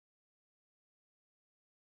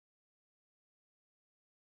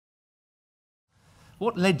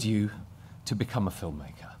What led you to become a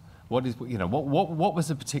filmmaker? What was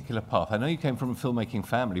the particular path? I know you came from a filmmaking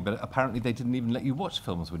family, but apparently they didn't even let you watch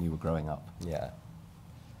films when you were growing up. Yeah.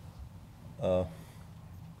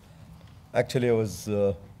 Actually, I was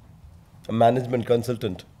a management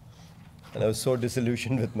consultant, and I was so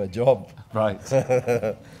disillusioned with my job Right.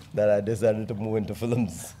 that I decided to move into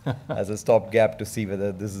films as a stopgap to see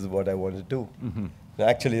whether this is what I want to do.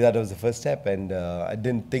 Actually, that was the first step, and I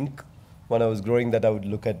didn't think when I was growing that I would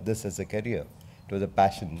look at this as a career. It was a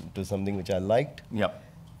passion. It was something which I liked, Yep.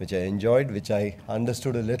 which I enjoyed, which I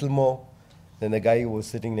understood a little more than the guy who was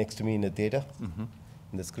sitting next to me in the theater,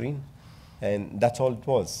 in the screen. And that's all it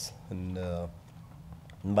was. And,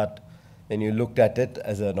 but when you looked at it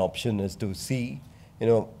as an option as to see,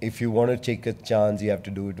 if you want to take a chance, you have to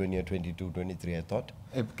do it when you're 22, 23, I thought.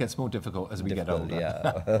 It gets more difficult as we get older.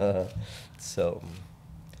 Yeah. So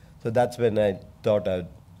that's when I thought I'd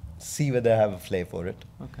see whether I have a flair for it.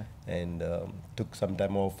 Okay. And took some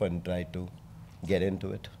time off and tried to get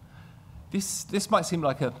into it. This might seem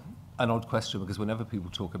like an odd question, because whenever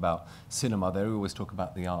people talk about cinema, they always talk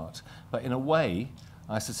about the art. But in a way,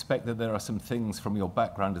 I suspect that there are some things from your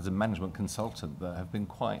background as a management consultant that have been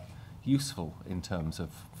quite useful in terms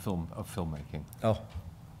of filmmaking. Oh,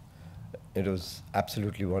 it was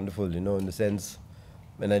absolutely wonderful, in the sense,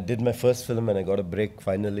 when I did my first film and I got a break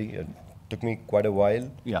finally, it took me quite a while,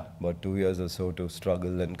 Yeah. about 2 years or so, to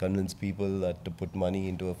struggle and convince people that to put money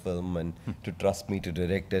into a film and to trust me to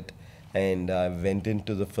direct it. And I went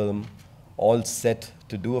into the film all set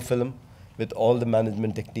to do a film with all the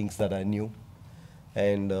management techniques that I knew.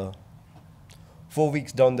 And 4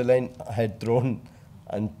 weeks down the line, I had thrown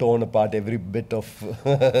and torn apart every bit of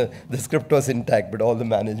the script was intact, but all the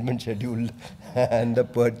management schedule and the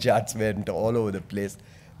per charts went all over the place.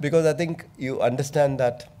 Because I think you understand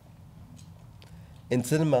that in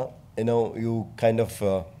cinema, you kind of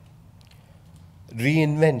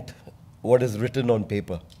reinvent what is written on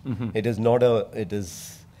paper. It is not a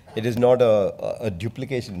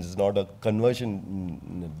duplication. It's not a conversion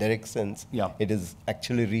in a direct sense. Yeah. It is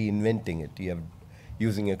actually reinventing it. You have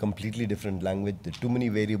using a completely different language. There are too many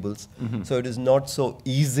variables, so it is not so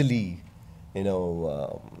easily,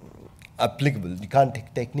 applicable. You can't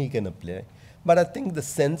take technique and apply it. But I think the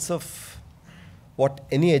sense of what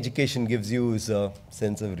any education gives you is a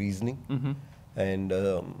sense of reasoning and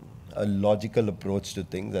a logical approach to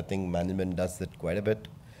things. I think management does that quite a bit.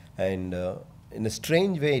 And in a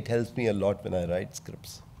strange way, it helps me a lot when I write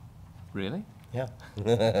scripts. Really? Yeah.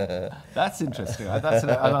 That's interesting. That's an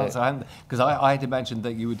answer. Because I had imagined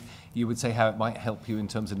that you would say how it might help you in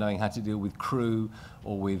terms of knowing how to deal with crew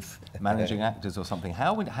or with managing actors or something.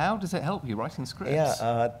 How does it help you writing scripts? Yeah,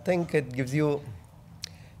 I think it gives you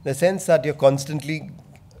the sense that you're constantly,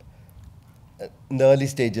 in the early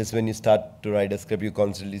stages when you start to write a script, you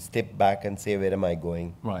constantly step back and say, where am I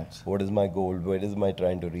going? Right. What is my goal? Where am I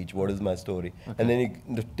trying to reach? What is my story? Okay. And then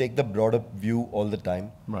you take the broader view all the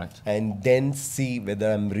time. Right. And then see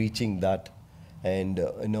whether I'm reaching that, and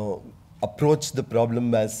approach the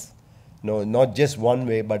problem as not just one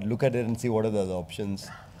way, but look at it and see what are the other options,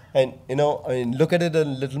 and look at it a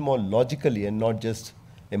little more logically and not just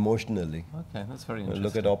emotionally. Okay, that's very interesting.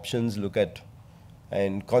 Look at options,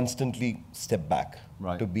 and constantly step back.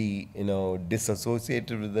 Right. To be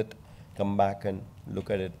disassociated with it, come back and look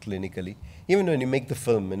at it clinically. Even when you make the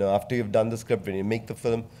film, after you've done the script, when you make the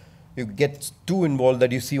film, you get too involved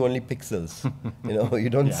that you see only pixels. You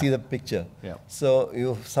don't see the picture. Yeah. So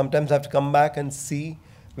you sometimes have to come back and see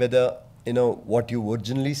whether what you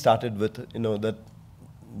originally started with,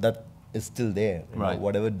 that is still there. Right.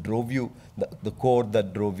 Whatever drove you, the core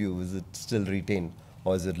that drove you, is it still retained,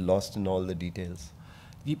 or is it lost in all the details?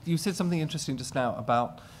 You said something interesting just now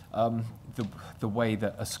about the way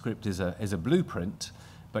that a script is a blueprint,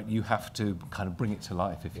 but you have to kind of bring it to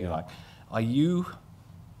life, if you like. Are you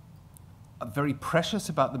very precious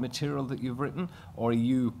about the material that you've written, or are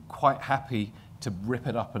you quite happy to rip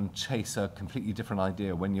it up and chase a completely different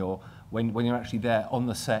idea when you're actually there on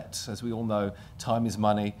the set? As we all know, time is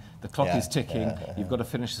money, the clock is ticking, you've got to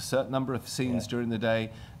finish a certain number of scenes during the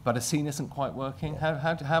day, but a scene isn't quite working.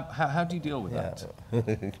 How do you deal with that?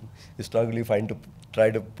 You struggle, you find to try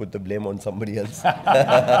to put the blame on somebody else.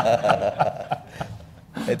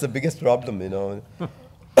 It's the biggest problem, when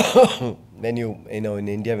in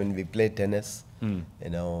India, when we play tennis,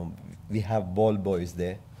 we have ball boys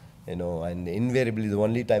there. And invariably the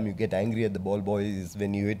only time you get angry at the ball boy is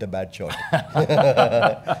when you hit a bad shot.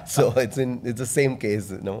 So it's the same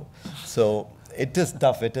case, So It is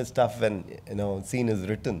tough. It is tough when, you know, scene is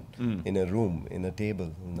written in a room, in a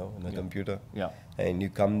table, you know, in a computer. Yeah. And you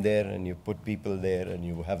come there and you put people there and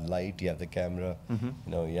you have light, you have the camera, you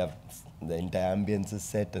know, you have the entire ambience is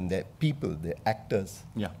set and the people, the actors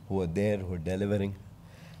who are there, who are delivering.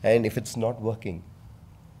 And if it's not working,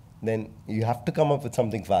 then you have to come up with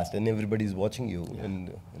something fast and everybody's watching you and,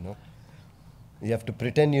 you know. You have to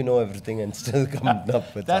pretend you know everything and still come up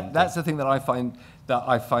with something. That's the thing that I find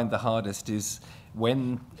the hardest is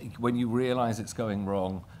when you realise it's going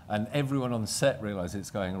wrong and everyone on set realises it's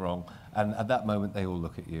going wrong, and at that moment they all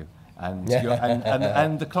look at you. And,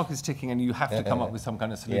 and the clock is ticking and you have to come up with some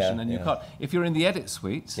kind of solution, and you can't. If you're in the edit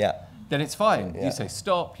suite, then it's fine. You say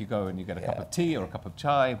stop, you go and you get a cup of tea or a cup of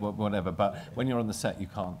chai, whatever, but when you're on the set you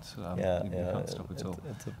can't, you can't stop at all.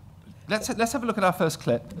 Let's have a look at our first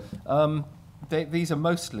clip. These are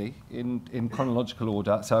mostly in chronological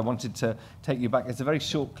order, so I wanted to take you back. It's a very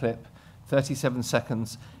short clip, 37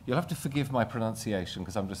 seconds. You'll have to forgive my pronunciation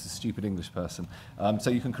because I'm just a stupid English person. So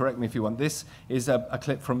you can correct me if you want. This is a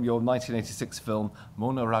clip from your 1986 film,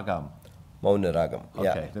 Mouna Ragam. Mouna Ragam,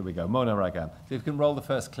 Okay, there we go, Mouna Ragam. So if you can roll the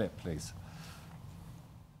first clip, please.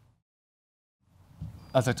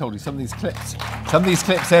 As I told you, some of these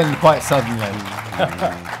clips end quite suddenly.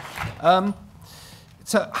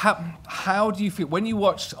 So how do you feel when you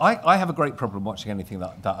watch? I have a great problem watching anything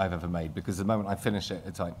that I've ever made because the moment I finish it,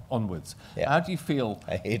 it's like onwards. How do you feel?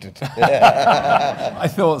 I hate it. I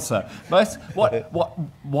thought so. But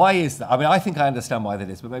why is that? I mean, I think I understand why that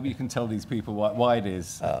is, but maybe you can tell these people why it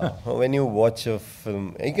is. When you watch a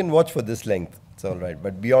film, you can watch for this length, it's all right.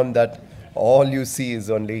 But beyond that, all you see is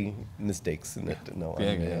only mistakes in it. No,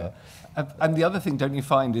 And the other thing, don't you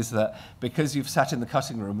find, is that because you've sat in the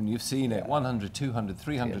cutting room and you've seen it 100, 200,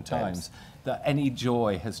 300 times, that any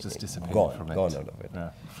joy has just disappeared from it. Gone out of it.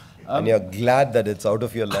 And you're glad that it's out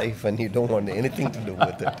of your life and you don't want anything to do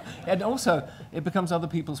with it. And also, it becomes other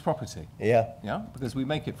people's property. Yeah. Yeah, because we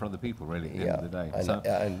make it for other people, really, at the end of the day.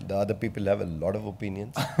 And the other people have a lot of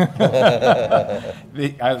opinions.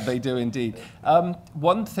 They do indeed.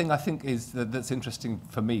 One thing I think is that's interesting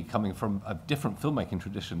for me, coming from a different filmmaking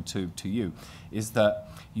tradition to you, is that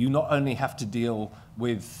you not only have to deal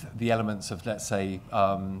with the elements of, let's say,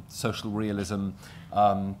 social realism,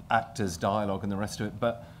 actors, dialogue, and the rest of it,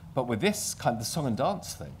 but with this kind of the song and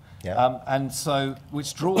dance thing. And so,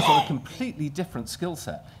 which draws on a completely different skill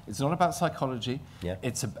set. It's not about psychology.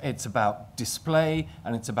 It's about display,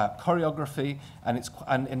 and it's about choreography, and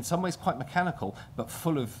in some ways quite mechanical, but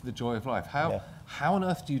full of the joy of life. How on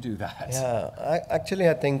earth do you do that? Actually,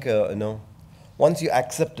 I think you know, once you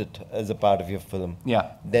accept it as a part of your film,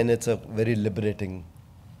 then it's a very liberating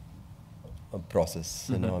process.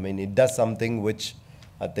 You know, I mean, it does something which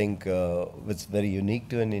I think it's very unique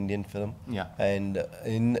to an Indian film. And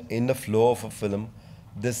in the flow of a film,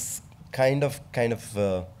 this kind of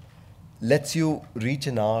lets you reach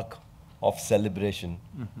an arc of celebration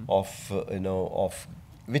of you know, of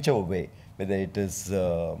whichever way, whether it is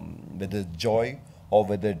joy or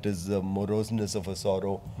whether it is the moroseness of a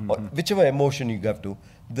sorrow or whichever emotion you have to.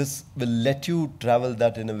 This will let you travel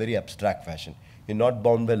that in a very abstract fashion. You're not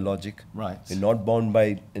bound by logic. You're not bound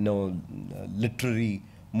by, you know, literary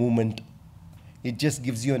movement. It just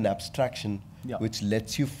gives you an abstraction which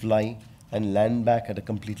lets you fly and land back at a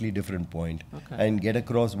completely different point and get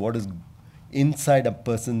across what is inside a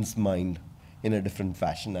person's mind in a different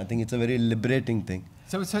fashion. I think it's a very liberating thing.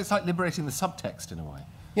 So it's like liberating the subtext in a way.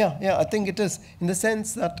 I think it is, in the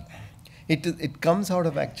sense that it comes out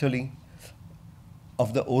of actually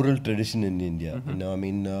of the oral tradition in India. You know, I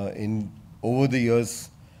mean, over the years,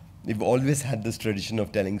 we've always had this tradition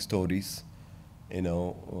of telling stories, you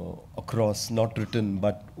know, across, not written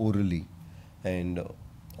but orally, and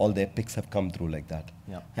all the epics have come through like that.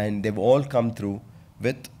 And they've all come through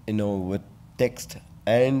with, you know, with text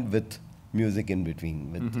and with music in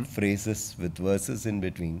between, with phrases, with verses in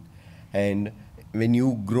between. And when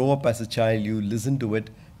you grow up as a child, you listen to it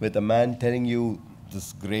with a man telling you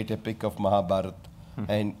this great epic of Mahabharata,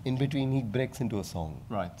 and in between he breaks into a song.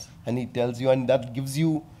 And he tells you, and that gives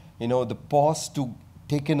you, you know, the pause to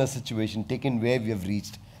take in a situation, take in where we have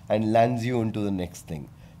reached, and lands you into the next thing.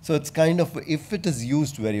 So it's kind of, if it is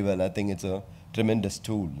used very well, I think it's a tremendous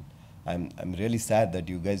tool. I'm really sad that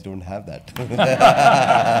you guys don't have that.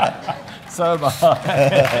 So am I.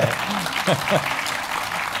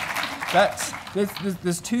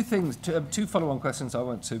 There's two things, two follow-on questions I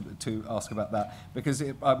want to ask about that, because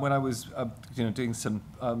when I was you know, doing some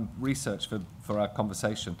research for our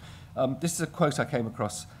conversation, this is a quote I came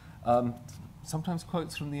across. sometimes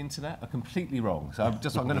quotes from the internet are completely wrong. So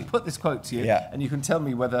I'm going to put this quote to you, Yeah. and you can tell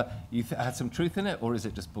me whether you had some truth in it or is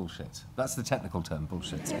it just bullshit. That's the technical term,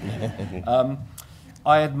 bullshit.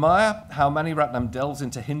 I admire how Mani Ratnam delves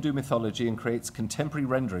into Hindu mythology and creates contemporary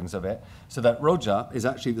renderings of it, so that Roja is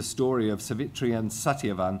actually the story of Savitri and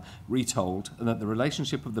Satyavan retold, and that the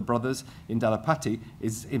relationship of the brothers in Dalapati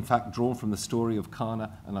is in fact drawn from the story of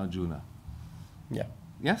Karna and Arjuna. Yeah.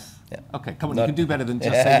 Yes? Yeah. Okay, come on, you can do better than just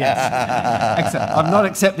say yes. Excellent. I'm not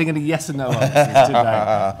accepting any yes and no answers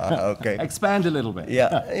today. Okay. Expand a little bit.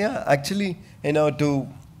 Yeah. Actually, to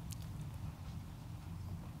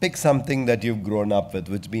pick something that you've grown up with,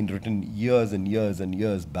 which has been written years and years and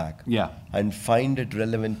years back, and find it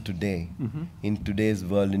relevant today, in today's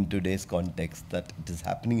world, in today's context, that it is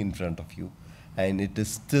happening in front of you, and it is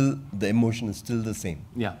still, the emotion is still the same.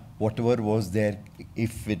 Yeah. Whatever was there,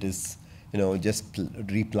 if it is, just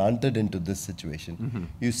replanted into this situation,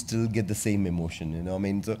 you still get the same emotion, I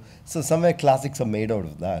mean, so somewhere classics are made out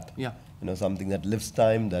of that. Yeah. Something that lives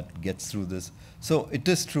time, that gets through this. So it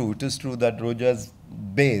is true that Roja's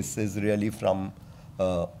base is really from,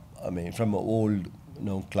 from an old,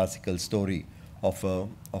 classical story of a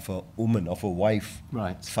woman, of a wife,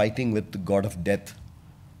 fighting with the god of death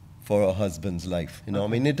for her husband's life. I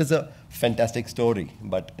mean, it is a fantastic story,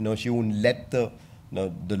 but she won't let the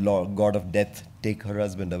god of death take her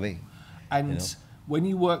husband away. And when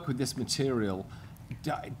you work with this material,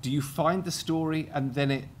 do you find the story and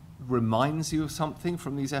then it reminds you of something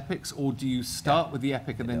from these epics, or do you start with the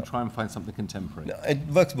epic and then try and find something contemporary? No, it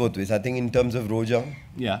works both ways. I think in terms of Roja,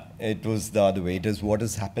 it was the other way. It is what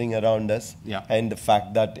is happening around us, and the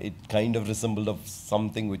fact that it kind of resembled of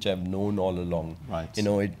something which I've known all along. Right.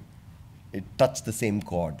 It touched the same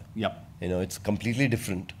chord. Yep. It's completely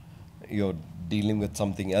different. You're dealing with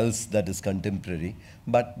something else that is contemporary,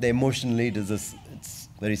 but emotionally it's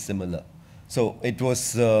very similar. So it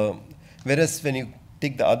was, whereas when you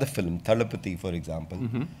take the other film, Thalapathy, for example,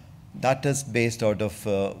 that is based out of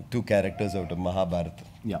two characters out of Mahabharata.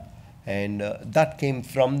 Yeah. And that came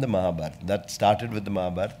from the Mahabharata. That started with the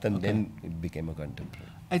Mahabharata, and then it became a contemporary.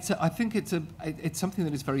 I think it's something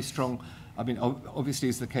that is very strong. I mean, obviously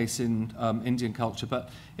it's the case in Indian culture, but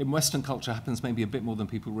in Western culture happens maybe a bit more than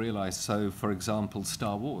people realize. So, for example,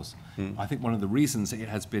 Star Wars. I think one of the reasons it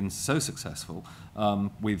has been so successful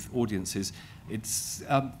with audiences,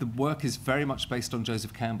 the work is very much based on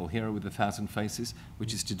Joseph Campbell, Hero with a Thousand Faces,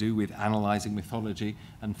 which is to do with analyzing mythology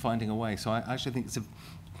and finding a way. So I actually think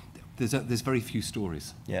there's very few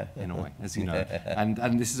stories, in a way, as you know.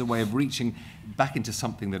 And this is a way of reaching back into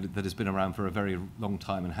something that has been around for a very long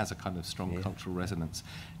time and has a kind of strong cultural resonance.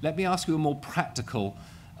 Let me ask you a more practical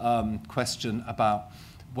question about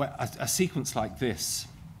a sequence like this.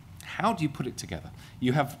 How do you put it together?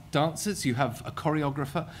 You have dancers, you have a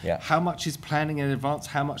choreographer. How much is planning in advance?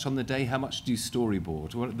 How much on the day? How much do you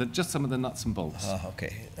storyboard? Just some of the nuts and bolts.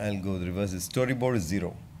 Okay, I'll go the reverse. Storyboard is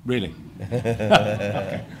zero. Really?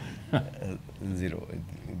 Okay. Zero.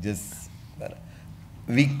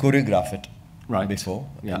 We choreograph it before.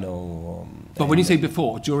 But when you say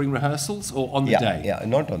before, during rehearsals or on the day? Yeah,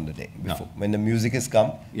 not on the day. Before, when the music has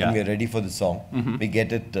come and we're ready for the song, we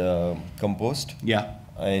get it composed.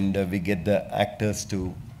 And we get the actors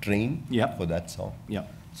to train for that song.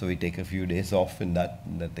 So we take a few days off in that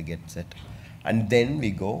they get set, and then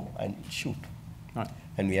we go and shoot.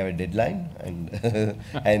 And we have a deadline, and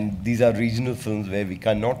and these are regional films where we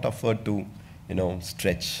cannot afford to,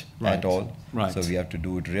 stretch at all. So we have to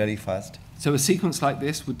do it really fast. So a sequence like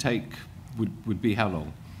this would be how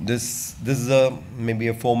long? This is maybe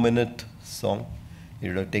a 4-minute song. It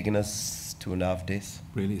would have taken us 2.5 days.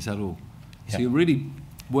 Really, is that all? So you're really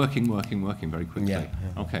working very quickly.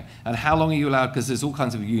 Okay. And how long are you allowed? Because there's all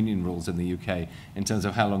kinds of union rules in the UK in terms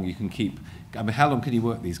of how long you can keep. I mean, how long can you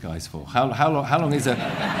work these guys for? How long is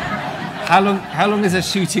how long is a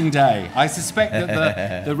shooting day? I suspect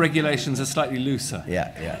that the regulations are slightly looser.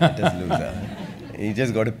 Yeah, it is looser. You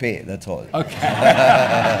just got to pay. That's all. Okay.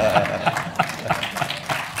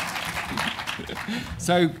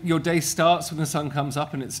 So your day starts when the sun comes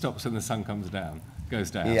up and it stops when the sun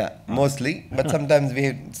goes down. Yeah, mostly. But sometimes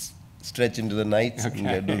we stretch into the night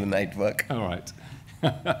and do the night work. All right.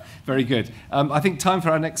 Very good. I think time for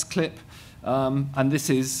our next clip. And this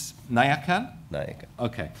is Nayagan? Nayagan.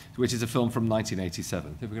 Okay, which is a film from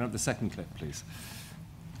 1987. If we can have the second clip, please.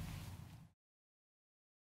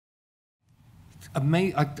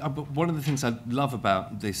 One of the things I love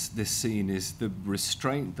about this scene is the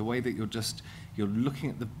restraint, the way that you're looking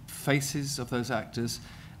at the faces of those actors,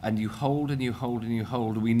 and you hold and you hold and you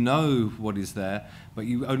hold. We know what is there, but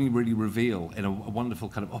you only really reveal in a wonderful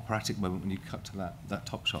kind of operatic moment when you cut to that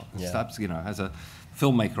top shot. Yeah. That's, you know, as a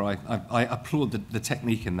filmmaker, I applaud the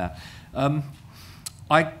technique in that.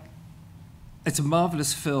 It's a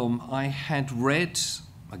marvelous film. I had read,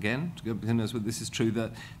 again, who knows whether this is true,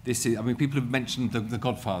 that this is, I mean, people have mentioned the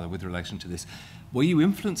Godfather with relation to this. Were you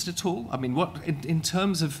influenced at all? I mean, what, in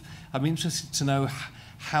terms of, I'm interested to know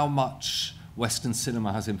how much Western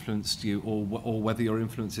cinema has influenced you, or whether your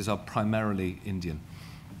influences are primarily Indian.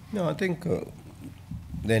 No, I think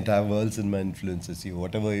the entire world cinema influences you.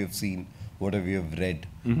 Whatever you've seen, whatever you've read,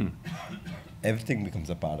 everything becomes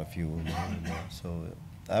a part of you. You know. So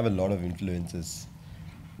I have a lot of influences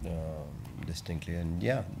distinctly, and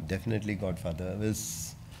yeah, definitely Godfather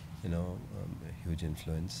is, you know, a huge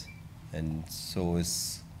influence, and so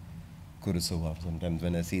is Kurosawa. Sometimes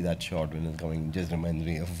when I see that shot when it's coming, it just reminds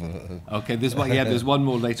me of. Okay, there's one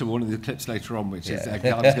more later, one of the clips later on, which is I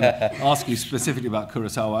was going to ask you specifically about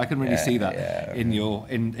Kurosawa. I can really see that in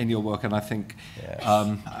your work, and I think,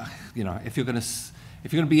 you know, if you're going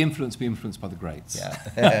to be influenced by the greats.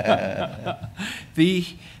 Yeah.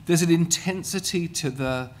 There's an intensity to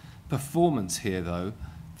the performance here, though,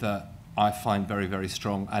 that I find very, very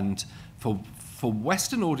strong, and for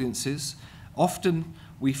Western audiences, often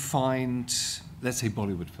we find, let's say,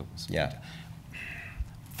 Bollywood films,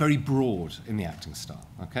 very broad in the acting style,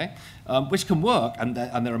 okay, which can work, and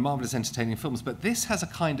there are marvelous, entertaining films. But this has a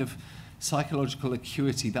kind of psychological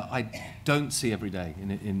acuity that I don't see every day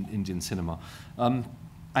in Indian cinema.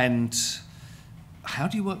 And how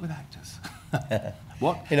do you work with actors?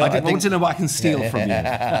 What? You know, I want to know what I can steal from you.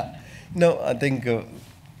 No, I think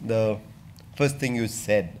the first thing you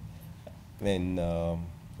said when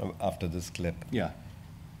after this clip.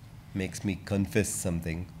 Makes me confess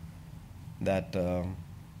something, that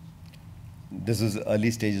this is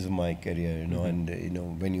early stages of my career, you know, and you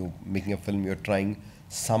know, when you're making a film, you're trying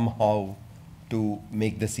somehow to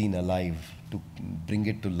make the scene alive, to bring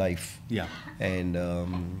it to life. And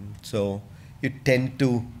so you tend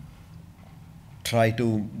to try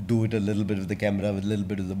to do it a little bit with the camera, with a little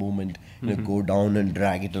bit of the movement, you know, go down and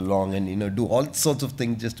drag it along, and you know, do all sorts of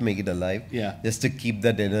things just to make it alive, just to keep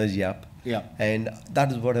that energy up. And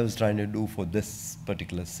that is what I was trying to do for this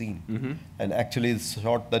particular scene. And actually, the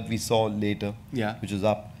shot that we saw later, which was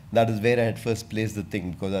up, that is where I had first placed the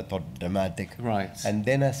thing, because I thought dramatic. And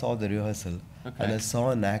then I saw the rehearsal, and I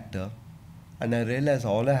saw an actor, and I realized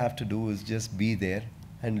all I have to do is just be there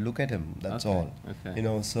and look at him. That's all. You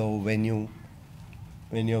know, so when you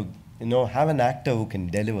have an actor who can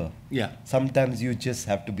deliver, sometimes you just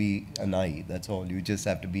have to be an eye. That's all. You just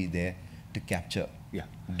have to be there to capture.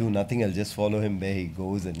 Do nothing else, just follow him where he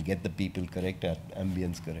goes and get the people correct,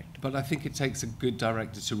 ambience correct. But I think it takes a good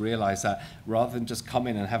director to realize that, rather than just come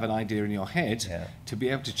in and have an idea in your head, to be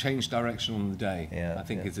able to change direction on the day, I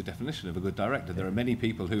think is the definition of a good director. There are many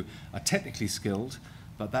people who are technically skilled,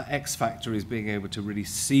 but that X factor is being able to really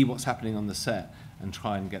see what's happening on the set and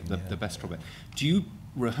try and get the best from it. Do you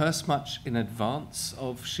rehearse much in advance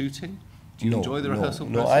of shooting? Do you enjoy the rehearsal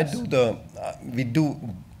process? No, I do we do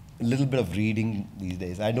a little bit of reading these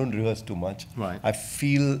days. I don't rehearse too much. I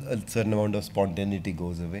feel a certain amount of spontaneity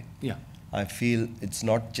goes away. I feel it's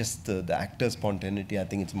not just the actor's spontaneity, I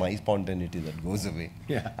think it's my spontaneity that goes away.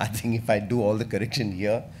 I think if I do all the correction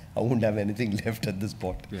here, I won't have anything left at this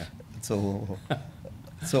spot. So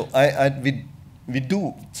we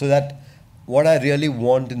do, so that what I really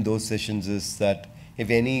want in those sessions is that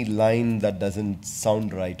if any line that doesn't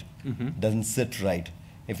sound right, doesn't sit right,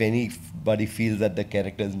 if anybody feels that the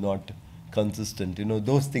character is not consistent, you know,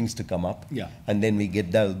 those things to come up, and then we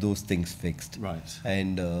get those things fixed,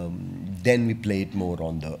 and then we play it more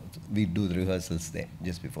we do the rehearsals there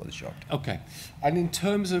just before the shot. And in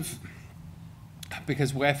terms of,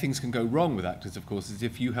 because where things can go wrong with actors, of course, is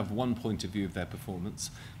if you have one point of view of their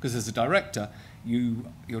performance, because as a director,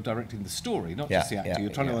 you're directing the story, not just the actor.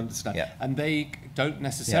 You're trying to understand, and they don't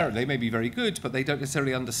necessarily. They may be very good, but they don't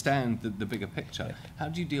necessarily understand the bigger picture. How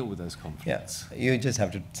do you deal with those conflicts? You just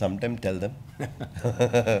have to sometimes tell them,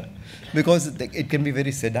 because it can be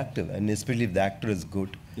very seductive, and especially if the actor is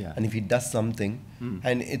good, and if he does something,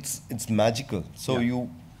 and it's magical. So you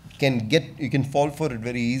can fall for it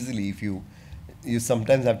very easily if you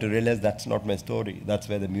sometimes have to realize that's not my story. That's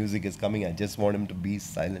where the music is coming. I just want him to be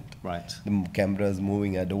silent. The camera is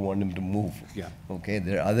moving. I don't want him to move. Okay,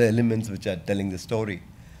 there are other elements which are telling the story.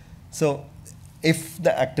 So if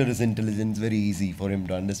the actor is intelligent, it's very easy for him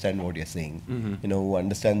to understand what you're saying. You know, who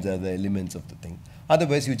understands the other elements of the thing.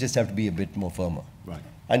 Otherwise, you just have to be a bit more firmer.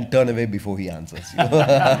 and turn away before he answers you.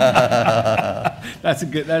 That's a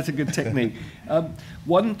good technique.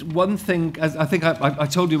 One thing, as I think I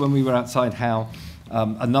told you when we were outside how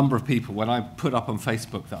a number of people, when I put up on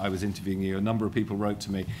Facebook that I was interviewing you, a number of people wrote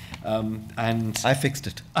to me, and I fixed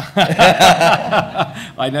it.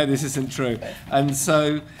 I know this isn't true, and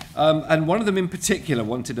so and one of them in particular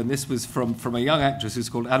wanted, and this was from a young actress who's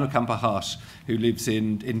called Anukampa Harsh, who lives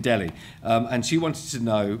in Delhi, and she wanted to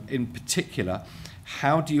know in particular,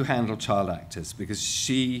 how do you handle child actors, because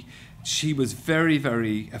she was very,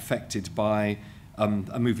 very affected by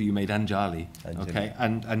a movie you made, Anjali. Okay,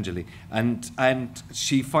 and Anjali, and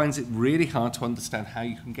she finds it really hard to understand how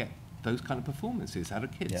you can get those kind of performances out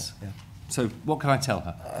of kids. Yeah. So what can I tell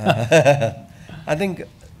her? I think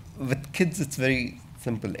with kids it's very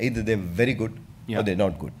simple. Either they're very good or they're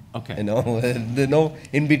not good. Okay. You know, there's no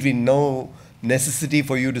in between, no necessity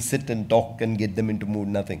for you to sit and talk and get them into mood,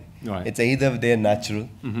 nothing. Right. It's either they're natural,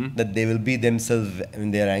 that they will be themselves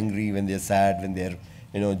when they're angry, when they're sad, when they're,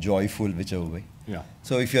 you know, joyful, whichever way. Yeah.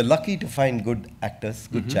 So if you're lucky to find good actors,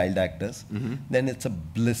 good child actors, then it's a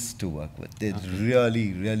bliss to work with. They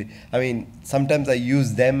really, really, I mean, sometimes I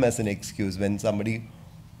use them as an excuse when somebody,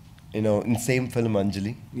 you know, in same film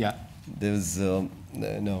Anjali, there was, you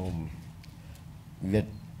know, we were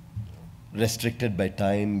restricted by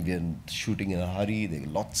time, we are shooting in a hurry, there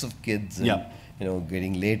are lots of kids, and, you know,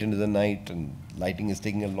 getting late into the night, and lighting is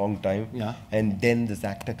taking a long time. And then this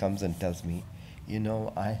actor comes and tells me, you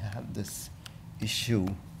know, I have this issue,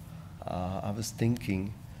 I was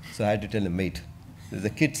thinking, so I had to tell him, mate, there's a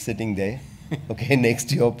kid sitting there, okay, next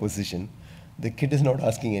to your position. The kid is not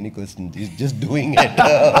asking any questions, he's just doing it,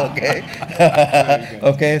 okay?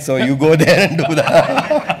 Okay, so you go there and do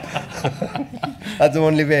that. That's the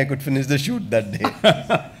only way I could finish the shoot that day.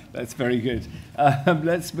 That's very good.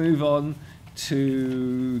 Let's move on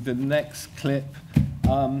to the next clip,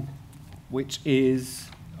 which is,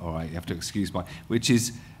 all right, you have to excuse me, which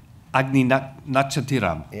is Agni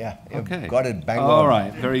Nachatiram. Yeah, okay. Got it, bang on. All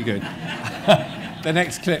right, very good. The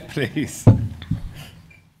next clip, please.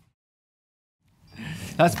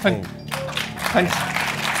 That's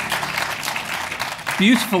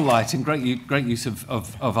beautiful lighting, great use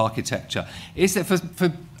of architecture. Is there,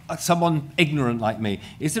 for someone ignorant like me,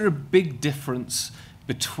 is there a big difference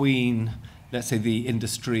between, let's say, the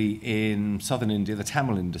industry in southern India, the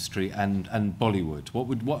Tamil industry, and Bollywood?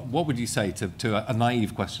 What would you say to a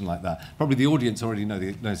naive question like that? Probably the audience already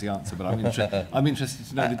knows the answer, but I'm interested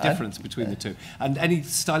to know the difference between the two. And any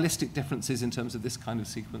stylistic differences in terms of this kind of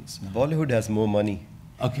sequence? Bollywood has more money.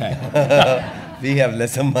 Okay. We have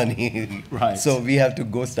lesser money. Right. So we have to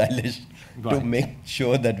go stylish to make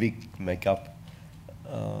sure that we make up.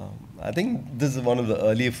 I think this is one of the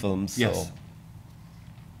earlier films. Yes. So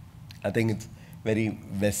I think it's very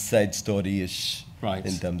West Side Story-ish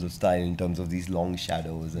in terms of style, in terms of these long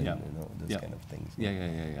shadows and you know, those kind of things. Yeah.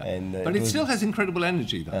 And, but it still has incredible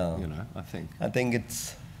energy, though. You know, I think. I think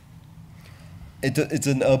it's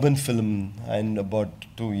an urban film and about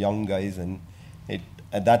two young guys, and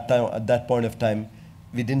at that point of time,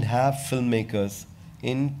 we didn't have filmmakers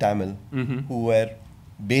in Tamil who were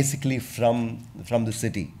basically from the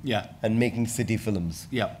city and making city films.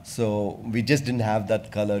 So we just didn't have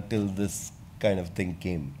that color till this kind of thing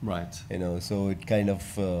came. Right. You know, so it kind of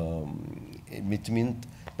which meant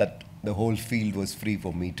that the whole field was free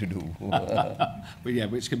for me to do. But yeah,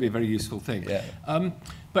 which can be a very useful thing. Yeah.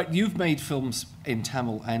 But you've made films in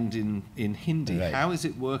Tamil and in Hindi. Right. How is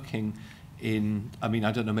it working? I mean,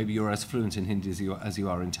 I don't know, maybe you're as fluent in Hindi as you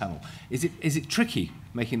are in Tamil. Is it tricky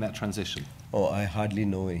making that transition? Oh, I hardly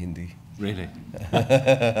know Hindi. Really?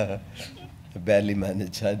 I barely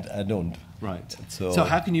manage. I don't. Right. So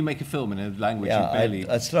how can you make a film in a language you barely...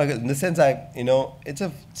 I struggle. In the sense, it's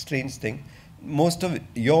a strange thing. Most of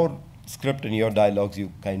your script and your dialogues,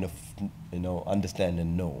 you kind of, understand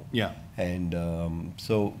and know. Yeah. And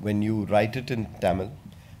so when you write it in Tamil,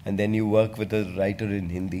 and then you work with a writer in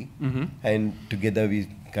Hindi, and together we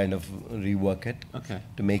kind of rework it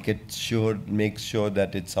to make sure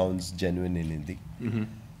that it sounds genuine in Hindi.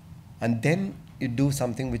 And then you do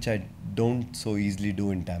something which I don't so easily do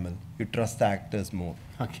in Tamil. You trust the actors more.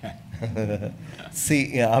 Okay.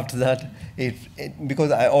 See, after that,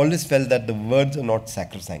 because I always felt that the words are not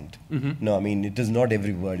sacrosanct. No, I mean, it is not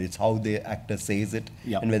every word. It's how the actor says it,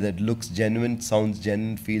 and whether it looks genuine, sounds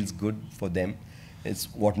genuine, feels good for them. It's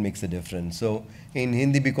what makes a difference. So in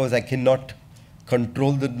Hindi, because I cannot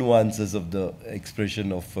control the nuances of the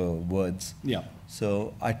expression of words,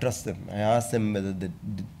 so I trust them. I ask them whether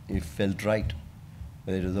it felt right,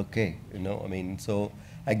 whether it was okay. I mean, so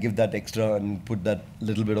I give that extra and put that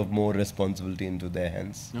little bit of more responsibility into their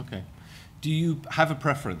hands. Okay. Do you have a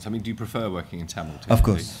preference? I mean, do you prefer working in Tamil? Of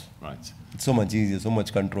course. Right. It's so much easier, so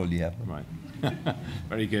much control you have. Right.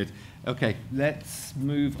 Very good. Okay, let's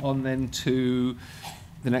move on then to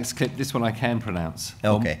the next clip. This one I can pronounce.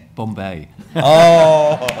 Okay. Bombay.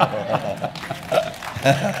 Oh!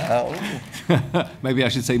 Maybe I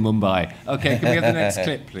should say Mumbai. Okay, can we have the next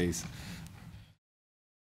clip, please?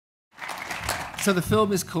 So the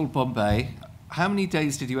film is called Bombay. How many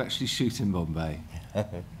days did you actually shoot in Bombay?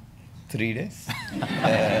 3 days.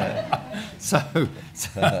 So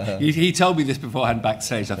he told me this beforehand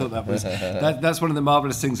backstage. I thought that was that's one of the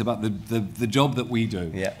marvelous things about the job that we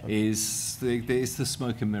do. Yeah. Is the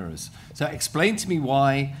smoke and mirrors. So explain to me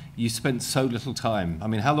why you spent so little time. I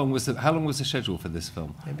mean, how long was the schedule for this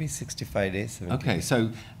film? Maybe 65 days. 70 Okay, days. so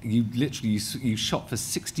you literally you shot for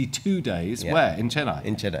 62 days. Yeah. Where? In Chennai.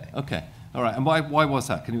 In Chennai. Okay. All right. And why was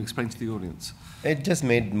that? Can you explain to the audience? It just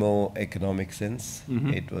made more economic sense.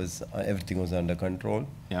 Mhm. It was everything was under control.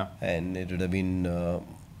 Yeah. And it would have been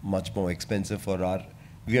much more expensive for our.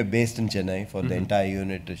 We are based in Chennai. For the entire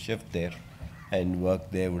unit to shift there and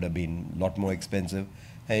work there would have been a lot more expensive.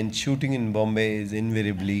 And shooting in Bombay is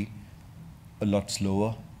invariably a lot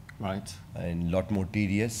slower Right. and a lot more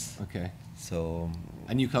tedious. Okay. So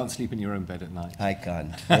And you can't sleep in your own bed at night. I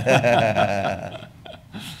can't.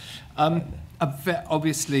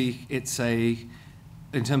 Obviously, it's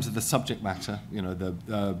in terms of the subject matter, you know,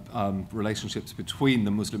 the relationships between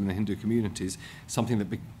the Muslim and the Hindu communities,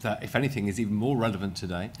 something that, if anything, is even more relevant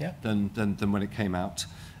today than when it came out.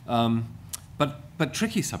 But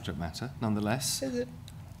tricky subject matter, nonetheless. Is it?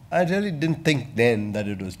 I really didn't think then that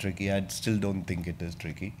it was tricky. I still don't think it is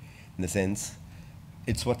tricky, in the sense,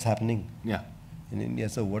 it's what's happening Yeah. in India.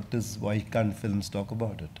 So why can't films talk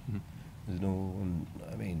about it? Mhm. There's no,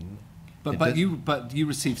 I mean. But you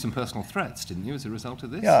received some personal threats, didn't you, as a result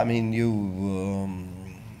of this? Yeah, I mean,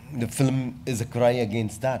 the film is a cry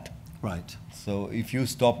against that. Right. So if you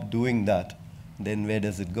stop doing that, then where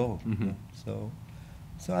does it go? Mhm. So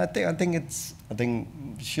I think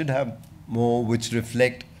should have more which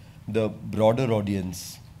reflect the broader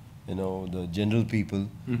audience, you know, the general people,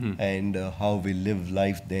 and how we live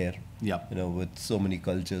life there. Yeah. You know, with so many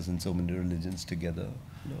cultures and so many religions together,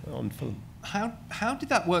 you know, on film. How did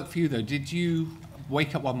that work for you, though? Did you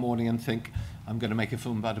wake up one morning and think, I'm going to make a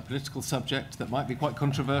film about a political subject that might be quite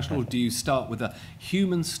controversial, or do you start with a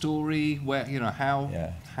human story? Where, you know, how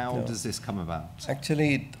does this come about?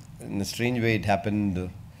 Actually, in a strange way, it happened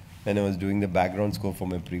when I was doing the background score for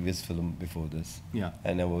my previous film before this. Yeah.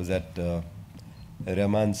 And I was at A.R.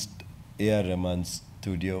 Rahman's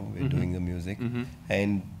studio. We're doing the music.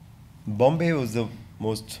 And Bombay was the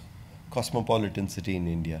most cosmopolitan city in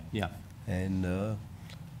India. Yeah. And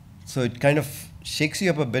so it kind of shakes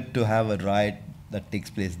you up a bit to have a riot that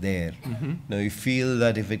takes place there. Now you feel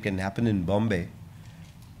that if it can happen in Bombay,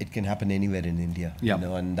 it can happen anywhere in India. Yeah. You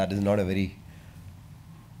know, and that's not a very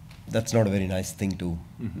nice thing to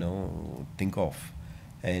you know, think of.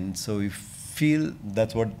 And so you feel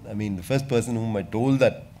that's what I mean. The first person whom I told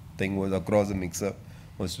that thing was across the mixer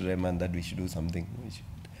was to Rahman that we should do something.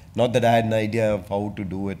 Not that I had an idea of how to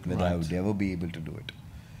do it, whether I would ever be able to do it.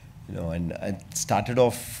 You know, and I started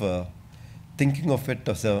off thinking of it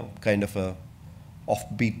as a kind of a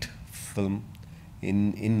offbeat film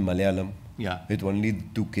in Malayalam. Yeah. With only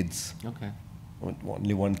 2 kids. Okay.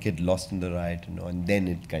 Only one kid lost in the riot, you know, and then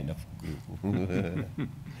it kind of grew.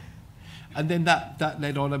 And then that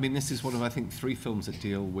led on. I mean, this is one of, I think, 3 films that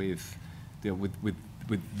deal with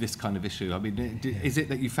this kind of issue. I mean, is it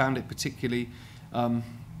that you found it particularly?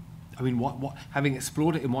 I mean, what having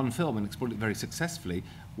explored it in one film and explored it very successfully,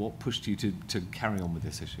 what pushed you to carry on with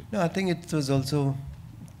this issue? No, I think it was also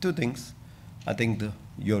 2 things. I think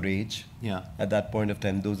your age. Yeah. At that point of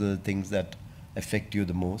time, those are the things that affect you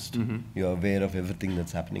the most. You're aware of everything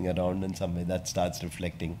that's happening around, and some way that starts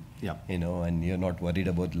reflecting. Yeah. You know, and you're not worried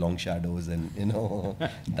about long shadows and, you know,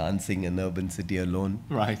 dancing in urban city alone.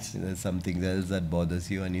 Right. There's something else that bothers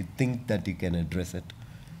you, and you think that you can address it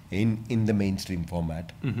in the mainstream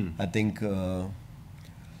format. I think the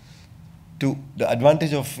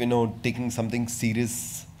advantage of, you know, taking something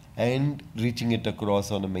serious and reaching it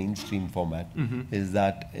across on a mainstream format is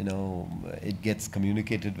that, you know, it gets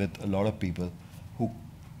communicated with a lot of people who,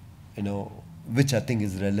 you know, which I think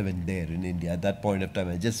is relevant there in India. At that point of time,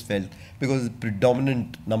 I just felt, because the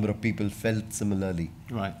predominant number of people felt similarly.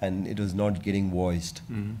 Right. And it was not getting voiced.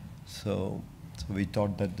 So we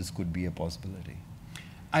thought that this could be a possibility.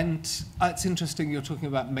 And it's interesting you're talking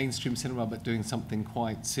about mainstream cinema but doing something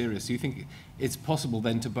quite serious. Do you think it's possible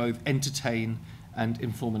then to both entertain and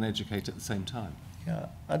inform and educate at the same time? Yeah,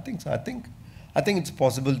 I think so. I think it's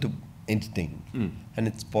possible to entertain, and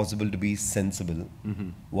it's possible to be sensible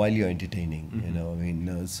while you're entertaining. You know, I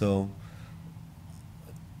mean, so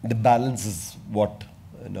the balance is what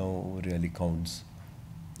really counts.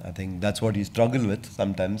 I think that's what you struggle with.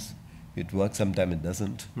 Sometimes it works, sometimes it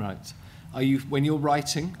doesn't. Right. Are you, when you're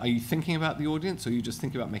writing, are you thinking about the audience, or are you just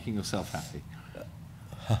thinking about making yourself happy?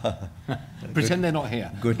 Pretend they're not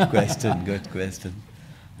here. Good question. Good question.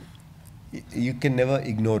 You can never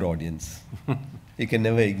ignore audience. You can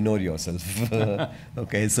never ignore yourself.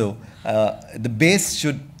 Okay, so the base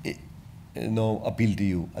should, appeal to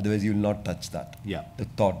you. Otherwise, you will not touch that. Yeah. The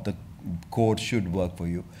thought, the core should work for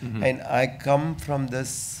you. And I come from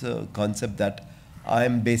this concept that I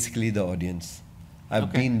am basically the audience.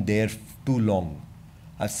 I've been there too long.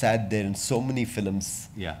 I've sat there in so many films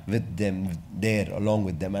with them, there along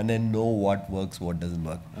with them, and I know what works, what doesn't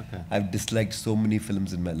work. Okay. I've disliked so many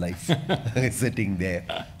films in my life sitting there.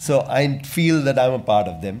 So I feel that I'm a part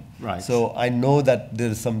of them. Right. So I know that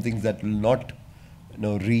there are some things that will not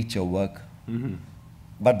reach or work.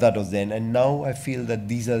 But that was then. And now I feel that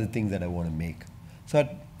these are the things that I want to make. So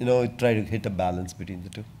I try to hit a balance between the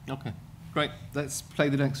two. Okay, great. Let's play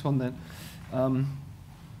the next one then.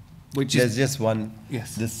 There's just one.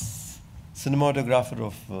 Yes. This cinematographer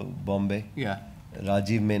of Bombay,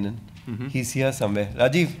 Rajiv Menon. He's here somewhere.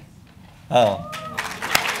 Rajiv.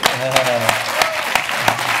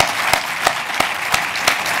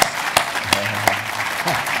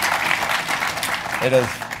 It was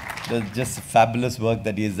just fabulous work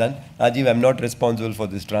that he has done. Rajiv, I'm not responsible for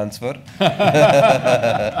this transfer.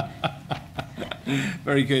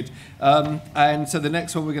 Very good. And so the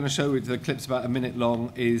next one we're going to show with the clip's about a minute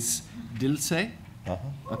long is Dil Se.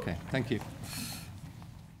 Okay, thank you.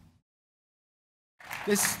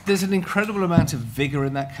 There's an incredible amount of vigor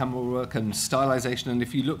in that camera work and stylization, and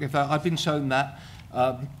if you look, I've been shown that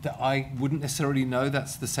I wouldn't necessarily know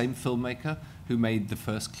that's the same filmmaker who made the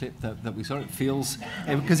first clip that we saw. It feels,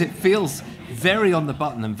 because it feels very on the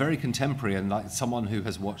button and very contemporary, and like someone who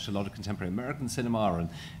has watched a lot of contemporary American cinema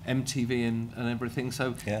and MTV and everything.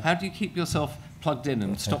 So how do you keep yourself plugged in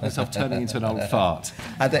and stop yourself turning into an old fart?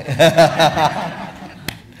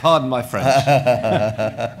 Pardon my French.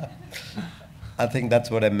 I think that's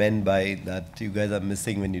what I meant by that you guys are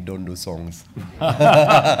missing when you don't do songs.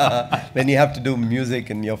 When you have to do music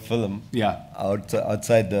in your film,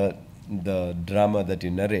 outside the drama that you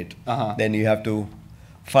narrate, then you have to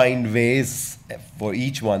find ways for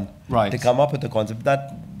each one to come up with a concept,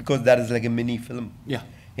 because that is like a mini film. Yeah.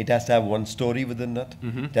 It has to have one story within that.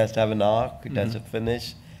 It has to have an arc. It has to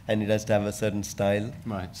finish, and it has to have a certain style.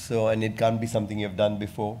 Right. So, and it can't be something you've done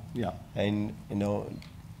before. Yeah. And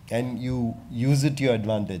and you use it to your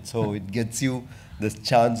advantage. So it gets you this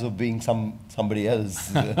chance of being somebody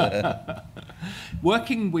else.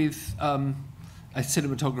 Working with a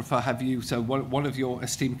cinematographer, have you, so one of your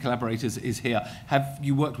esteemed collaborators is here. Have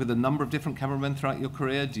you worked with a number of different cameramen throughout your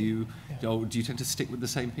career? Do you tend to stick with the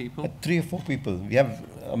same people? 3 or 4 people. We have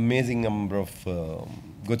amazing number of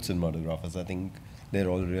good cinematographers. I think they're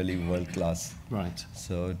all really world class. Right.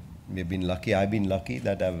 So we've been lucky. I've been lucky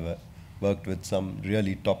that I've worked with some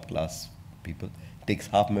really top class people. It takes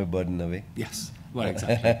half my burden away. Yes. Well,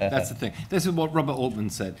 exactly. That's the thing. This is what Robert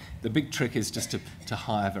Altman said. The big trick is just to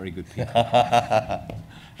hire very good people. And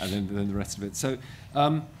then the rest of it. So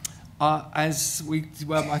I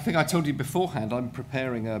think I told you beforehand, I'm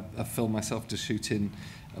preparing a film myself to shoot in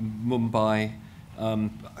Mumbai,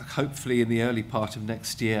 hopefully in the early part of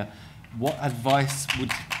next year. What advice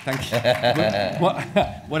would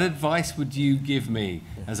what advice would you give me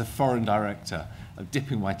as a foreign director of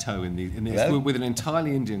dipping my toe in this with an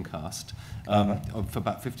entirely Indian cast of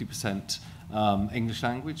about 50% English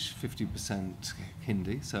language, 50%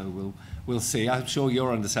 Hindi? So we'll see. I'm sure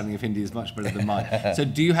your understanding of Hindi is much better than mine. So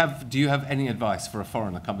do you have any advice for a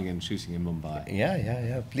foreigner coming in and shooting in Mumbai?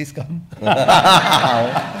 Yeah. Please come.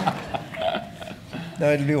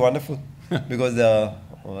 No, it'll be wonderful because the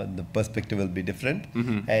perspective will be different,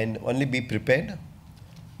 and only be prepared.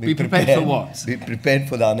 Be prepared for what? Be prepared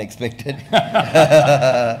for the unexpected.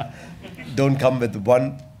 Don't come with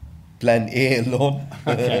one plan A alone.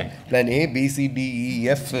 Okay. Plan A, B, C, D, E,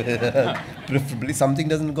 F. Preferably something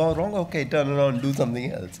doesn't go wrong. Okay, turn around and do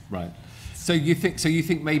something else. Right. So you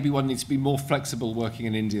think maybe one needs to be more flexible working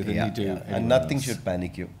in India than you do. Yeah. And nothing should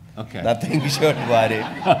panic you. Okay. Nothing should worry.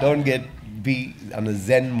 Don't be on a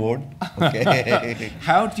Zen mode. Okay.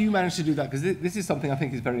 How do you manage to do that? Because this is something I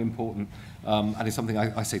think is very important, and it's something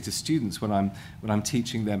I say to students when I'm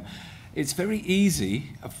teaching them. it's very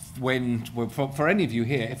easy for any of you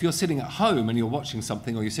here, if you're sitting at home and you're watching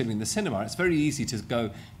something or you're sitting in the cinema, it's very easy to go,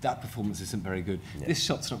 that performance isn't very good, this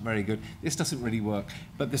shot's not very good, this doesn't really work.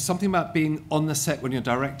 But there's something about being on the set when you're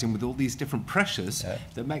directing with all these different pressures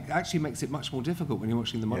that actually makes it much more difficult when you're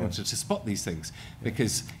watching the monitor to spot these things,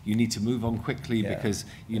 because you need to move on quickly, because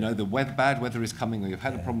you know the bad weather is coming, or you've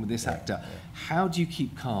had a problem with this actor. How do you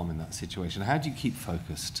keep calm in that situation? How do you keep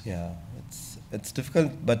focused? Yeah, it's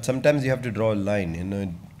difficult, but sometimes you have to draw a line. You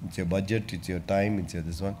know, it's your budget, it's your time, it's your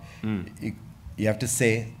this one. You have to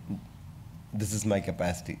say, this is my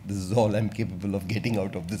capacity. This is all I'm capable of getting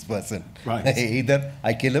out of this person. Right. Either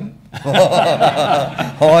I kill him,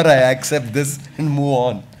 or I accept this and move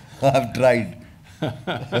on. I've tried.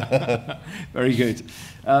 Very good.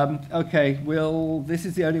 Okay, well, this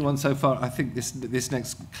is the only one so far. I think this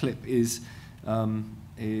next clip is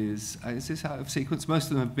this out of sequence? Most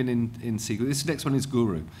of them have been in sequence. This next one is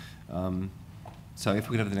Guru. So if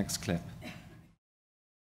we could have the next clip.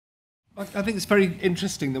 I think it's very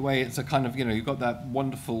interesting the way it's a kind of, you know, you've got that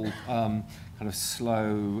wonderful kind of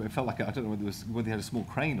slow, it felt like, I don't know whether you had a small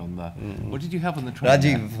crane on the, what did you have on the train?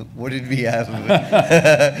 Rajiv, what did we have?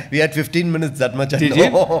 We had 15 minutes, that much I know. Did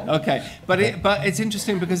you? Okay, but it's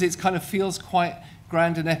interesting because it kind of feels quite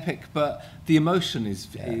grand and epic, but the emotion is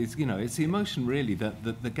you know, it's the emotion really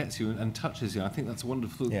that gets you and touches you. I think that's a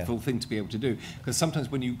wonderful thing to be able to do, because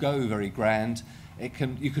sometimes when you go very grand, you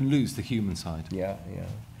can lose the human side. Yeah,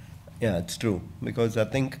 it's true, because I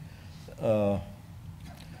think we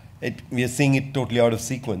are seeing it totally out of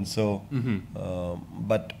sequence. So,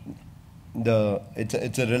 but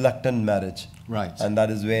it's a reluctant marriage, right? And that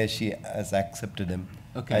is where she has accepted him.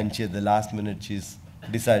 Okay. And at the last minute, she's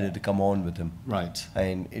decided to come on with him. Right.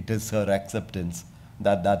 And it is her acceptance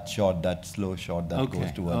that shot, that slow shot that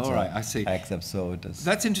goes towards her. All right, I see. Accept, so it is.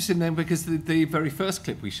 That's interesting then, because the very first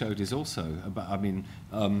clip we showed is also about, I mean,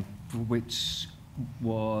 which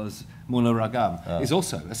was Mouna Ragam, is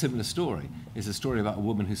also a similar story. It's a story about a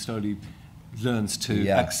woman who slowly learns to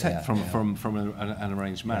accept from an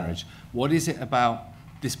arranged marriage. What is it about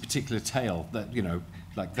this particular tale that, you know,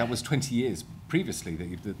 like that was 20 years previously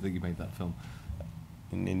that you made that film?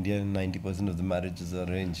 In India, 90% of the marriages are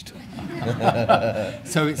arranged.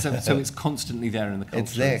 So it's constantly there in the culture.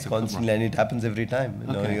 It's there constantly, and it happens every time.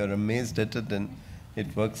 You know, you're amazed at it, and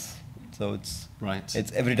it works. So it's right.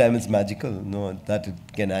 It's every time it's magical. No, that it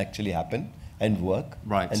can actually happen and work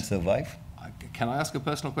and survive. Can I ask a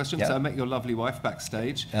personal question? Yeah. So I met your lovely wife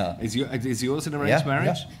backstage. Yeah. Is yours an arranged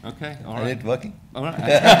marriage? Yeah. Okay, all right. And it working? All right.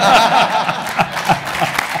 Did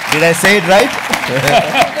I say it right?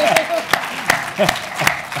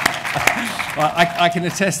 Well, I can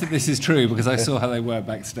attest that this is true because I saw how they were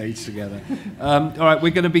backstage together. All right,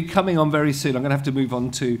 we're going to be coming on very soon. I'm going to have to move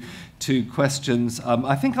on to questions.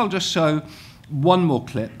 I think I'll just show one more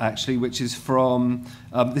clip, actually, which is from,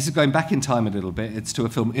 this is going back in time a little bit. It's to a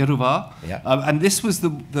film, Iruva. Yeah. And this was the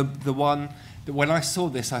one that when I saw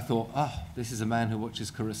this, I thought, this is a man who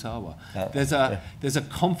watches Kurosawa. There's a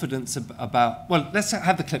confidence about, well, let's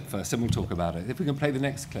have the clip first, and we'll talk about it. If we can play the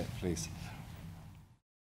next clip, please.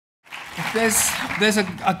 There's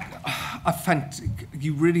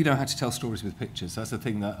you really know how to tell stories with pictures. That's the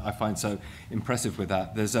thing that I find so impressive with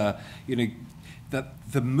that. There's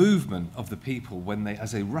the movement of the people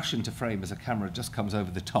as they rush into frame as a camera just comes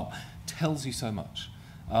over the top tells you so much.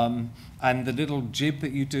 And the little jib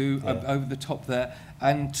that you do over the top there,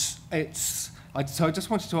 and so I just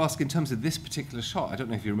wanted to ask, in terms of this particular shot, I don't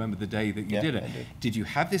know if you remember the day that you did it. Did you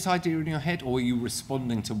have this idea in your head, or were you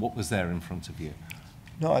responding to what was there in front of you?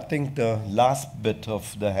 No, I think the last bit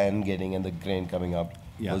of the hand getting and the crane coming up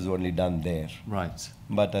was only done there. Right.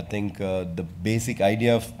 But I think the basic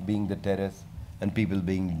idea of being the terrace and people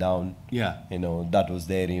being down, you know, that was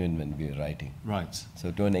there even when we were writing. Right.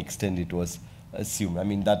 So to an extent it was assumed. I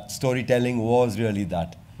mean, that storytelling was really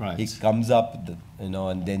that. Right. He comes up, you know,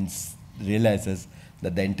 and then realizes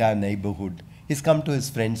that the entire neighborhood, he's come to his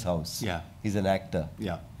friend's house. Yeah. He's an actor.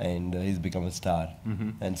 Yeah. And he's become a star.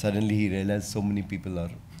 And suddenly he realized so many people are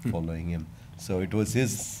following him. So it was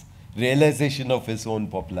his realization of his own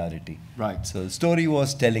popularity. Right. So the story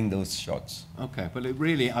was telling those shots. Okay. But it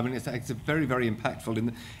really, I mean, it's very, very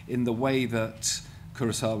impactful in the way that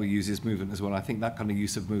Kurosawa uses movement as well. I think that kind of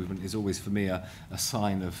use of movement is always, for me, a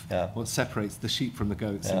sign of what separates the sheep from the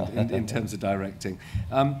goats in terms of directing.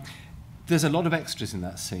 There's a lot of extras in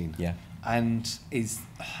that scene. Yeah. And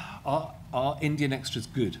are Indian extras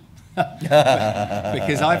good?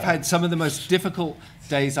 Because I've had some of the most difficult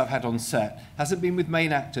days I've had on set. Hasn't been with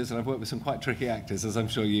main actors, and I've worked with some quite tricky actors, as I'm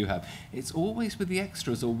sure you have. It's always with the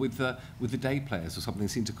extras or with the day players or something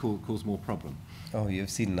seem to cause more problem. Oh, you've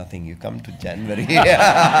seen nothing. You come to January.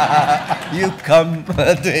 You come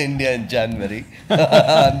to India in January,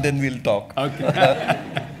 and then we'll talk.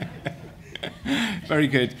 Okay. Very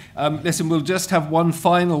good. Listen, we'll just have one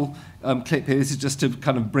final clip here. This is just to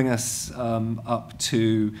kind of bring us up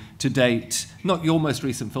to date. Not your most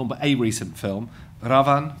recent film, but a recent film,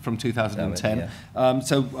 Ravan from 2010. Yeah.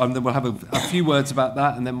 Then we'll have a few words about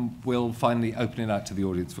that, and then we'll finally open it out to the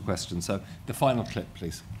audience for questions. So the final clip,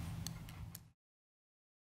 please.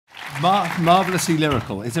 Marvellously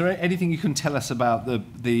lyrical. Is there anything you can tell us about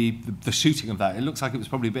the shooting of that? It looks like it was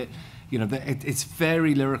probably a bit, it's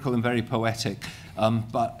very lyrical and very poetic,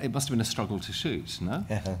 but it must have been a struggle to shoot, no?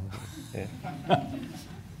 Yeah.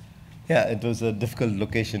 Yeah, it was a difficult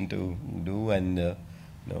location to do, and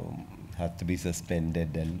had to be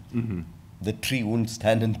suspended, and the tree wouldn't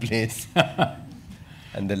stand in place.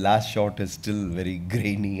 And the last shot is still very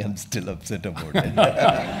grainy. I'm still upset about it.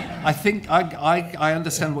 I think I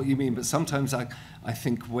understand what you mean, but sometimes I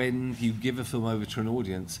think when you give a film over to an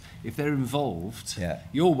audience, if they're involved,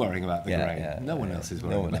 you're worrying about the grain. Yeah, no one else is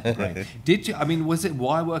worrying about the grain. Did you? I mean, was it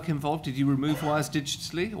wire work involved? Did you remove wires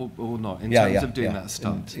digitally or not in terms of doing that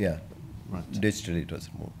stunt? Right. Digitally it was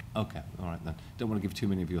removed. Okay, all right then. Don't want to give too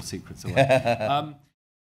many of your secrets away.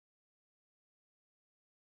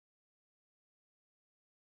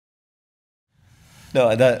 No,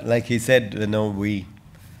 like he said,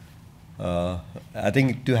 I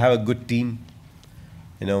think to have a good team,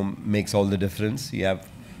 makes all the difference. You have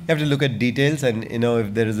to look at details, and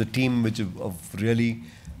if there is a team of really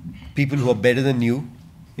people who are better than you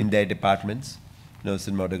in their departments,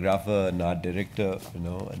 cinematographer, an art director, and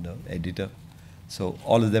an editor. So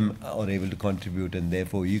all of them are able to contribute, and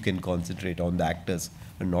therefore you can concentrate on the actors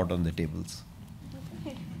and not on the tables.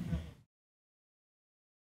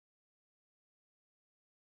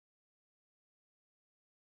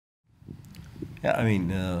 Yeah, I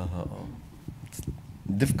mean, it's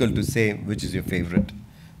difficult to say which is your favorite,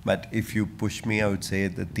 but if you push me, I would say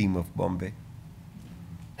the theme of Bombay.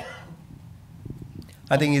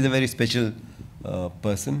 I think he's a very special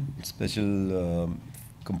person, special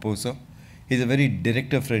composer. He's a very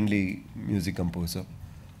director-friendly music composer,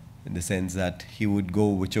 in the sense that he would go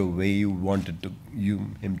whichever way you wanted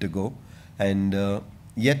him to go, and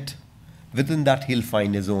yet within that he'll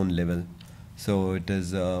find his own level. So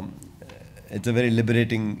it's a very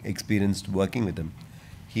liberating experience working with him.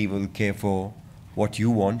 He will care for what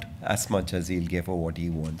you want as much as he'll care for what he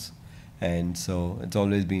wants, and so it's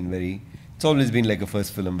always been like a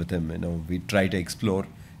first film with him. We try to explore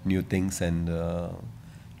new things, and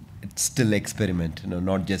it's still experiment.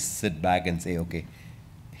 Not just sit back and say, okay,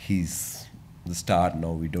 he's the star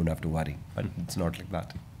now, we don't have to worry. But it's not like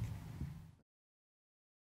that.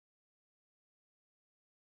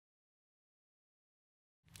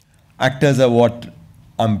 Actors are what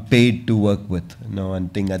I'm paid to work with.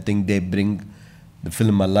 I think they bring the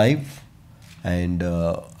film alive, and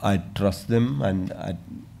I trust them, and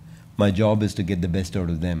my job is to get the best out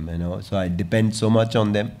of them. So I depend so much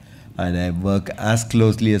on them, and I work as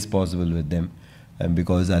closely as possible with them, and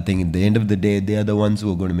because I think at the end of the day, they are the ones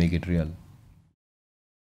who are going to make it real.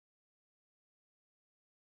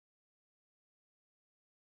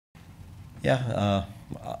 Yeah,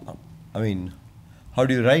 I mean, how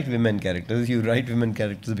do you write women characters? You write women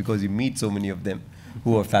characters because you meet so many of them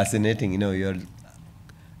who are fascinating. You're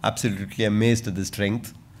absolutely amazed at the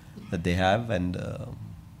strength that they have, and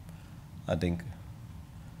I think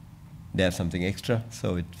they have something extra,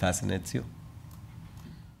 so it fascinates you.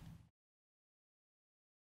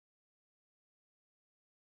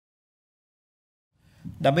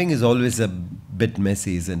 Dubbing is always a bit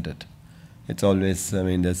messy, isn't it? It's always,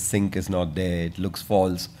 the sync is not there, it looks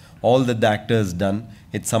false. All that the actor has done,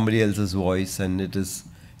 it's somebody else's voice, and it's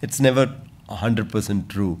never 100%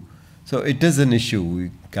 true. So it is an issue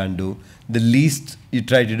we can't do. The least you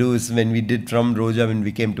try to do is when we did From Roja, when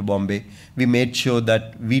we came to Bombay, we made sure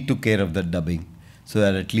that we took care of the dubbing, so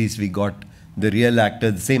that at least we got the real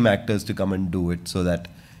actors, the same actors to come and do it, so that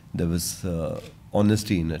there was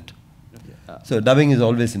honesty in it. So dubbing is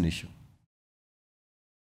always an issue.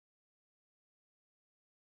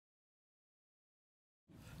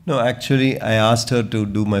 No, actually, I asked her to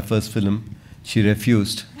do my first film. She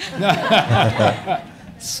refused.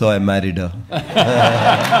 So I married her.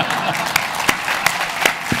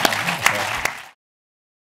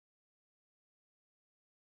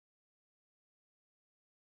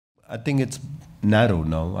 I think it's narrow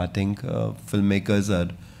now. I think filmmakers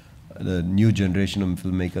are the new generation of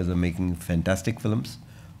filmmakers are making fantastic films,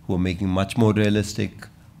 who are making much more realistic,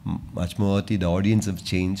 much more earthy. The audience have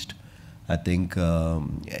changed. I think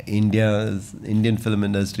Indian film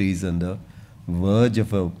industry is on the verge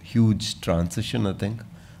of a huge transition. I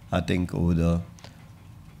think over the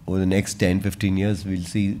next 10, 15 years, we'll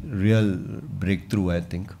see real breakthrough. I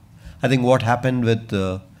think what happened with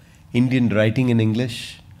Indian writing in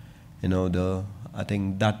English, I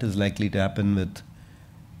think that is likely to happen with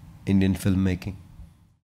Indian filmmaking.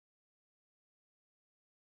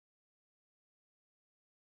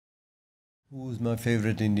 Who's my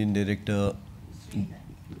favorite Indian director?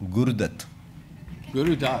 Guru Dutt.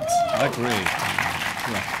 Guru Dutt, I agree.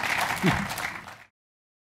 Yeah.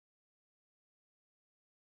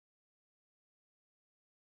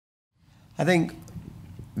 I think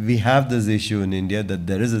we have this issue in India that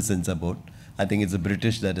there is a censor board. I think it's the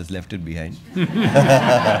British that has left it behind.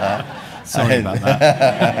 Sorry about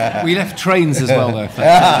that. We left trains as well, though.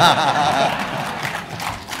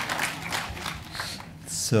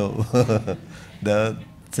 So the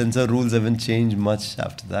censor rules haven't changed much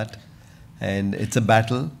after that. And it's a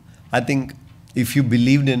battle. I think if you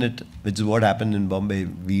believed in it, which is what happened in Bombay,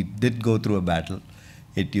 we did go through a battle.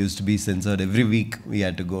 It used to be censored every week. We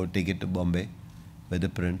had to go take it to Bombay with a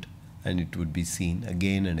print, and it would be seen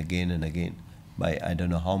again and again and again by I don't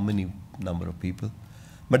know how many number of people.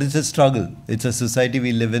 But it's a struggle. It's a society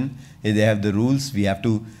we live in. They have the rules. We have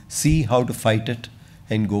to see how to fight it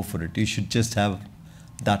and go for it. You should just have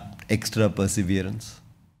that extra perseverance.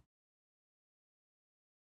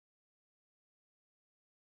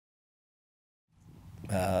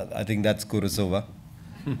 I think that's Kurosawa.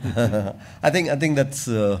 I think that's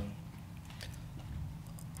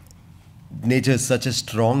nature is such a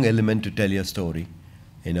strong element to tell your story.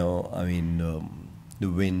 The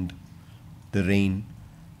wind, the rain,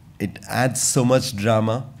 it adds so much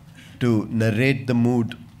drama to narrate the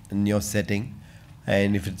mood in your setting,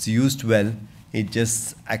 and if it's used well, it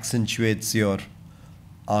just accentuates your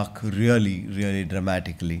arc really, really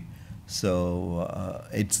dramatically. So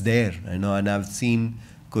it's there, and I've seen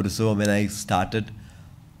Kurosawa when I started.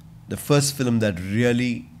 The first film that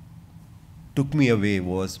really took me away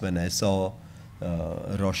was when I saw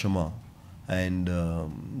Rashomon, and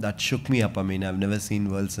that shook me up. I've never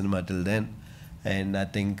seen world cinema till then, and I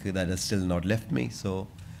think that has still not left me. So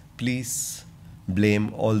please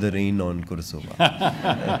blame all the rain on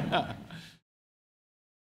Kurosawa.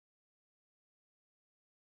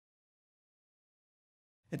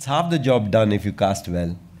 It's half the job done if you cast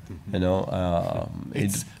well.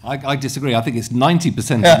 I disagree. I think it's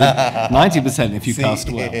 90%. 90% if you cast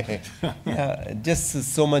well. Yeah, just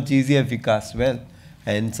so much easier if you cast well.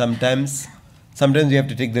 And sometimes you have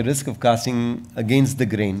to take the risk of casting against the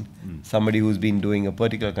grain. Somebody who's been doing a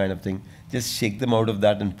particular kind of thing. Just shake them out of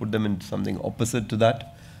that and put them into something opposite to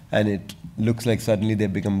that, and it looks like suddenly they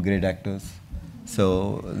become great actors.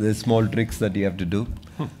 So there's small tricks that you have to do.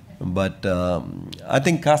 But I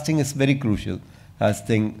think casting is very crucial. I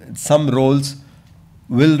think some roles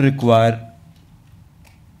will require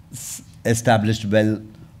established,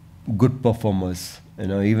 good performers,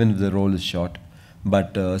 even if the role is short.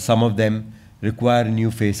 But some of them require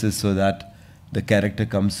new faces so that the character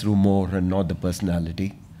comes through more and not the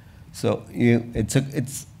personality. So it's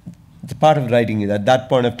a part of writing. At that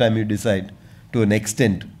point of time, you decide to an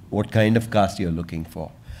extent what kind of cast you're looking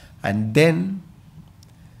for. And then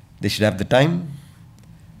they should have the time.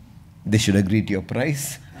 They should agree to your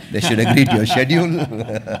price. They should agree to your schedule.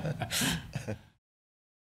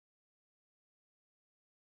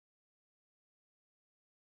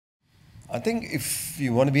 I think if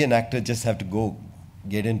you want to be an actor, just have to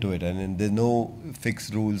get into it. And there's no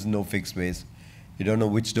fixed rules, no fixed ways. You don't know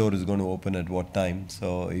which door is going to open at what time.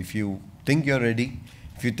 So if you think you're ready,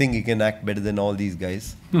 if you think you can act better than all these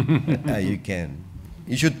guys, you can.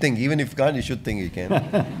 You should think. Even if you can't, you should think you can.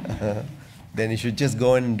 Then you should just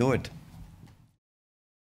go and do it.